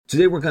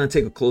Today, we're going to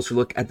take a closer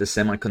look at the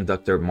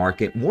semiconductor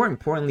market, more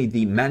importantly,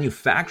 the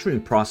manufacturing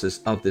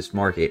process of this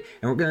market.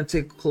 And we're going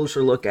to take a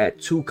closer look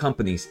at two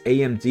companies,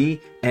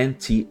 AMD and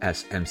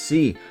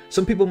TSMC.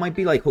 Some people might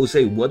be like,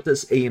 Jose, what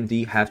does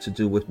AMD have to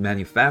do with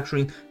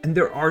manufacturing? And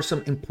there are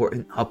some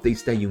important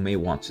updates that you may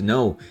want to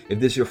know. If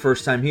this is your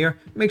first time here,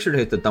 make sure to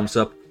hit the thumbs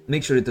up.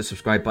 Make sure to hit the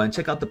subscribe button,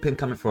 check out the pinned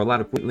comment for a lot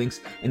of great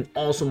links, and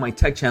also my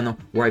tech channel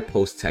where I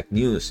post tech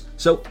news.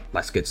 So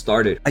let's get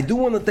started. I do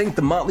want to thank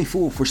The Motley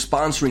Fool for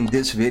sponsoring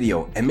this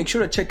video, and make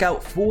sure to check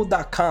out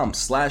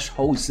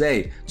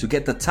fool.com/Jose to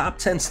get the top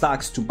 10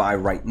 stocks to buy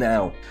right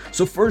now.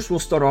 So first, we'll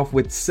start off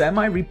with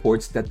Semi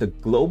reports that the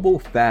global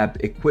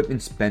fab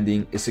equipment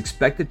spending is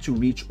expected to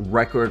reach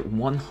record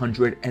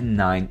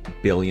 $109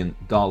 billion in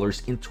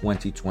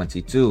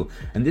 2022.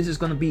 And this is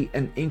going to be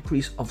an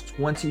increase of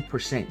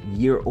 20%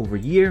 year over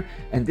year.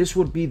 And this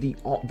would be the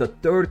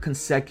third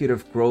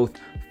consecutive growth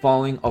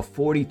following a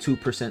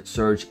 42%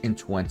 surge in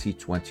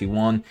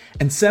 2021.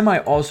 And Semi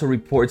also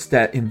reports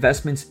that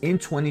investments in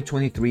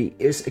 2023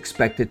 is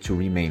expected to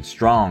remain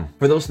strong.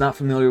 For those not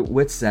familiar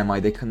with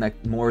Semi, they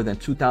connect more than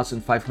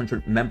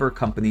 2,500 member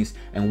companies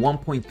and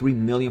 1.3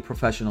 million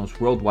professionals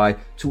worldwide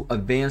to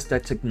advance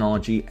that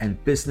technology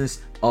and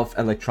business of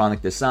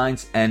electronic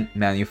designs and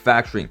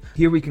manufacturing.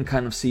 Here we can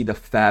kind of see the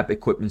fab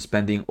equipment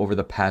spending over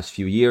the past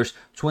few years.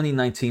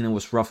 2019 it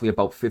was roughly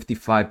about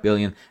 55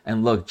 billion,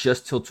 and look,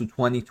 just till to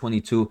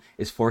 2022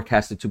 is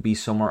forecasted to be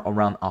somewhere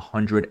around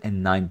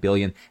 109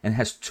 billion and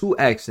has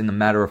 2x in a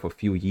matter of a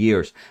few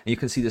years. And you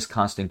can see this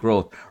constant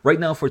growth. Right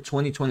now for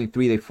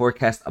 2023 they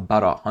forecast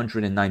about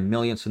 109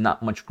 million, so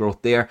not much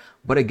growth there.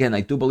 But again,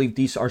 I do believe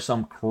these are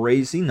some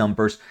crazy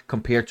numbers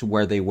compared to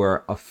where they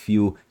were a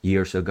few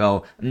years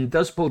ago. And it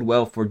does bode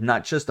well for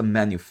not just the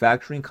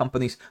manufacturing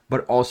companies,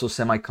 but also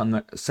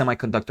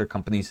semiconductor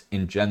companies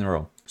in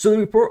general. So the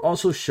report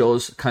also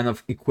shows kind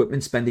of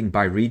equipment spending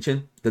by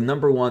region. The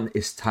number one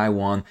is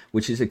Taiwan,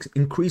 which is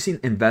increasing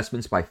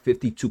investments by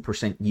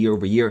 52% year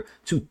over year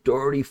to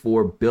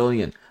 34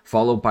 billion,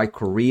 followed by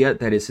Korea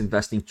that is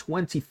investing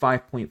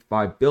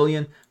 25.5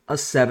 billion, a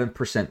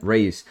 7%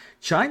 raise.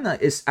 China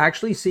is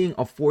actually seeing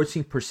a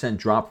 14%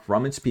 drop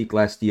from its peak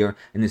last year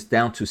and is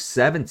down to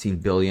 17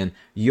 billion.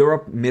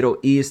 Europe, Middle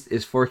East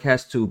is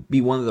forecast to be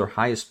one of their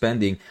highest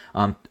spending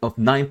of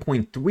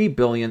 9.3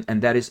 billion,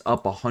 and that is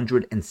up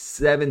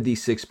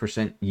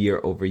 176% year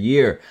over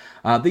year.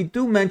 They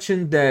do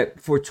mention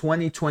that for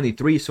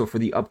 2023, so for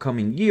the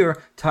upcoming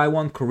year,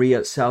 Taiwan,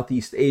 Korea,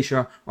 Southeast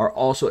Asia are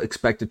also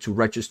expected to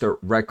register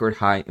record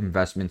high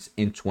investments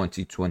in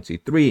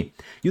 2023.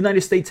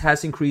 United States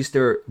has increased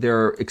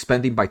their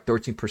expending by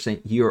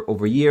 13% year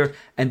over year,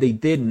 and they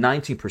did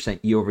 19%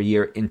 year over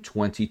year in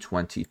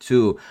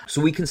 2022.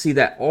 So we can see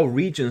that all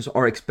regions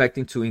are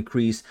expecting to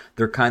increase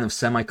their kind of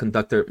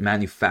semiconductor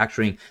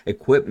manufacturing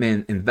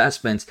equipment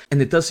investments,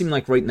 and it does seem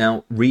like right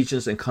now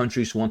regions and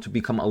countries want to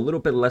become a little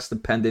bit less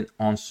dependent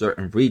on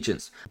certain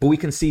regions. But we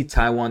can see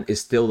Taiwan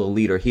is still the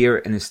leader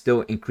here and is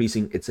still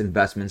increasing its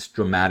investments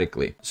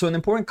dramatically. So an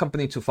important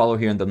company to follow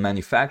here in the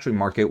manufacturing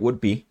market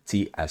would be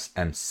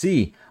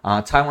TSMC,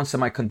 Taiwan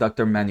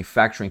Semiconductor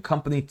Manufacturing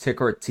Company,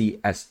 ticker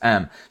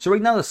TSM. So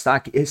right now the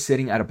stock is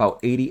sitting at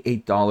about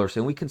 $88,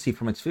 and we can see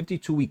from its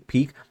 52-week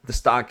peak, the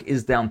stock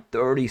is down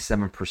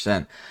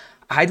 37%.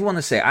 I'd want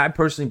to say, I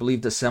personally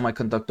believe the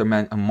semiconductor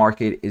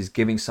market is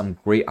giving some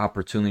great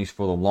opportunities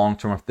for the long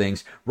term of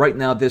things. Right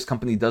now, this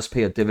company does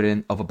pay a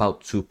dividend of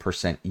about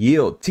 2%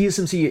 yield.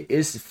 TSMC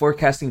is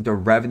forecasting their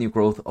revenue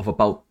growth of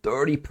about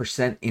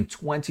 30% in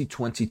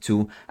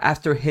 2022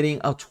 after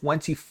hitting a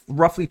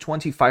roughly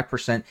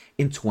 25%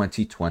 in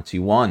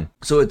 2021.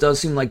 So it does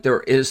seem like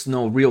there is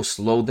no real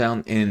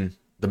slowdown in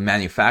the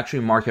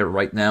manufacturing market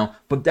right now,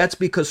 but that's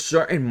because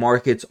certain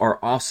markets are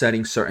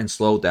offsetting certain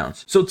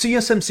slowdowns. So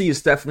TSMC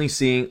is definitely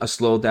seeing a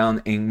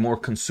slowdown in more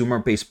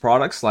consumer-based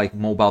products like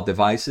mobile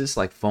devices,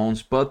 like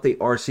phones, but they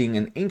are seeing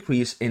an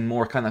increase in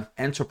more kind of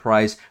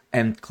enterprise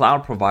and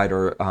cloud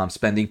provider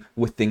spending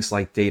with things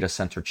like data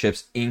center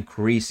chips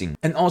increasing.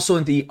 And also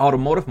in the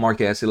automotive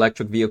market, as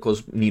electric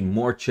vehicles need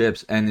more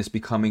chips and is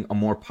becoming a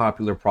more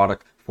popular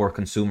product for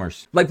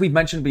consumers. Like we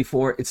mentioned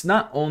before, it's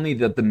not only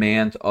the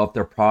demand of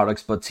their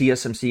products, but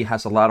TSMC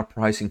has a lot of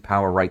pricing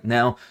power right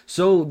now.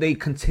 So they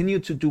continue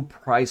to do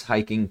price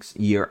hikings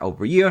year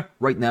over year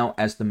right now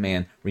as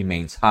demand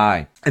remains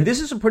high. And this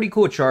is a pretty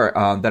cool chart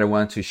that I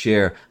wanted to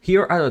share.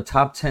 Here are the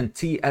top 10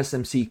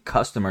 TSMC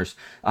customers.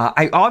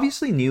 I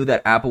obviously knew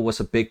that Apple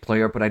was a big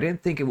player, but I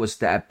didn't think it was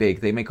that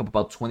big. They make up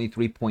about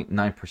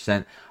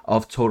 23.9%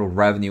 of total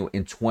revenue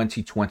in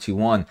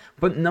 2021.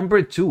 But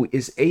number 2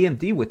 is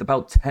AMD with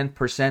about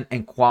 10%,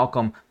 and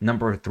Qualcomm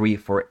number 3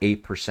 for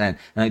 8%. And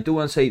I do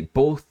want to say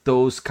both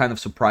those kind of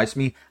surprised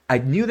me. I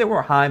knew they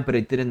were high, but I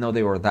didn't know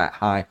they were that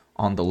high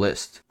on the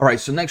list. All right,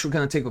 so next we're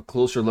going to take a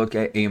closer look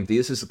at AMD.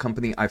 This is a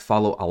company I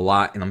follow a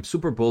lot and I'm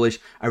super bullish.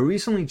 I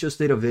recently just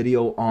did a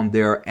video on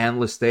their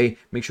analyst day.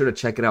 Make sure to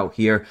check it out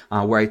here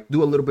where I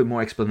do a little bit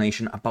more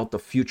explanation about the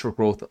future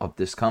growth of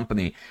this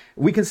company.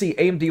 We can see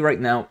AMD right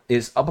now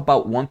is up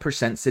about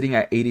 1%, sitting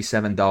at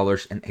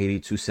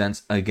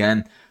 $87.82.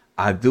 Again,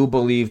 I do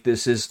believe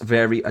this is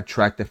very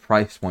attractive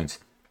price points.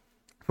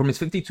 From its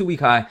 52-week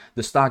high,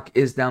 the stock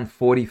is down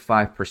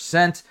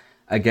 45%.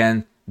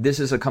 Again, this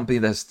is a company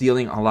that's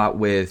dealing a lot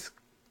with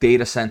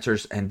data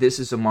centers, and this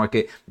is a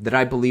market that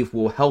I believe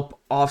will help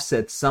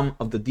offset some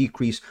of the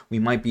decrease we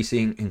might be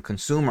seeing in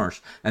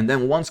consumers. And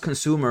then once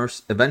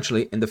consumers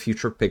eventually in the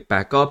future pick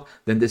back up,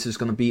 then this is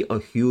going to be a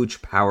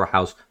huge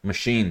powerhouse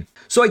machine.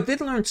 So I did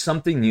learn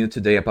something new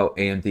today about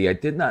AMD. I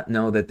did not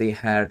know that they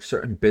had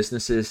certain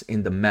businesses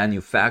in the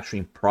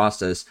manufacturing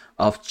process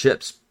of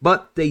chips,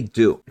 but they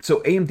do.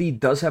 So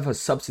AMD does have a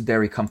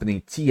subsidiary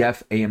company,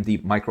 TF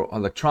AMD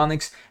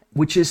Microelectronics,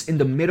 which is in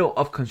the middle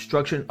of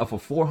construction of a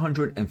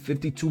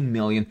 $452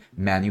 million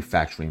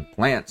manufacturing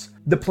plant.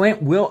 The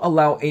plant will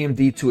allow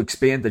AMD to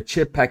expand the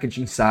chip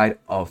packaging side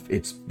of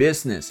its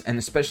business. And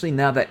especially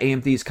now that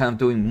AMD is kind of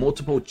doing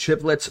multiple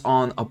chiplets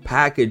on a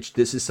package,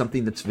 this is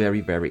something that's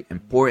very, very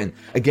important.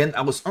 Again,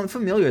 I was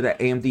unfamiliar that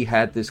AMD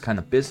had this kind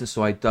of business,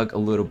 so I dug a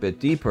little bit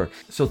deeper.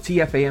 So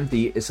TF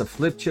AMD is a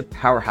flip chip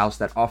powerhouse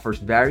that offers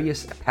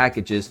various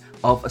packages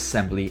of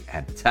assembly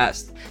and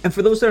test. And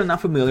for those that are not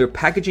familiar,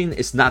 packaging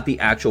is not the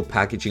actual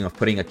packaging of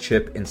putting a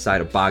chip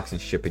inside a box and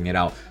shipping it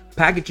out.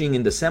 Packaging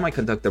in the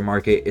semiconductor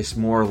market is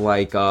more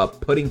like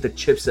putting the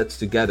chipsets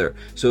together.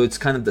 So it's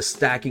kind of the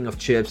stacking of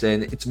chips,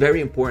 and it's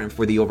very important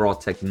for the overall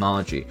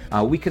technology.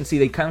 We can see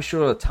they kind of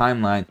show a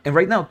timeline. And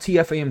right now,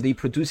 TFAMD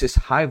produces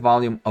high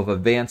volume of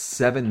advanced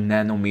 7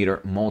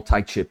 nanometer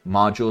multi-chip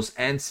modules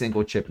and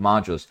single chip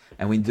modules.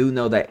 And we do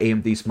know that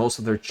AMD's most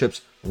of their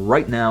chips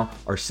right now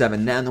are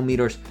 7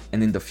 nanometers,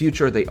 and in the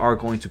future they are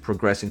going to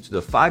progress into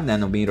the 5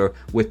 nanometer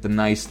with the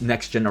nice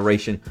next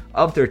generation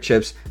of their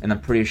chips, and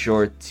I'm pretty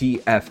sure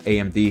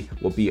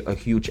TFAMD will be a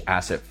huge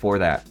asset for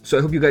that. So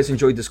I hope you guys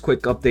enjoyed this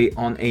quick update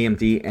on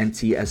AMD and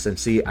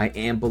TSMC. I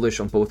am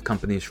bullish on both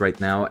companies right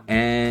now,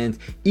 and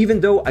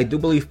even though I do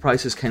believe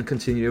prices can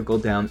continue to go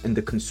down and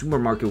the consumer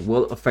market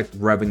will affect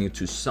revenue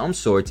to some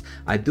sort,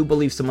 I do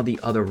believe some of the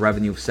other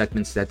revenue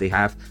segments that they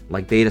have,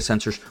 like data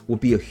centers, will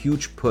be a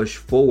huge push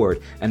forward.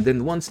 And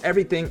then once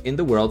everything in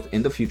the world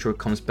in the future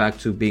comes back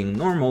to being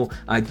normal,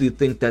 I do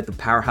think that the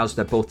powerhouse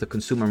that both the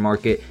consumer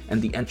market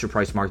and the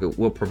enterprise market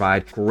will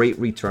provide great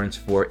returns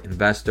for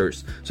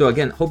investors. So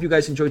again, hope you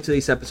guys enjoyed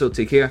today's episode.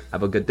 Take care,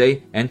 have a good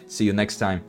day, and see you next time.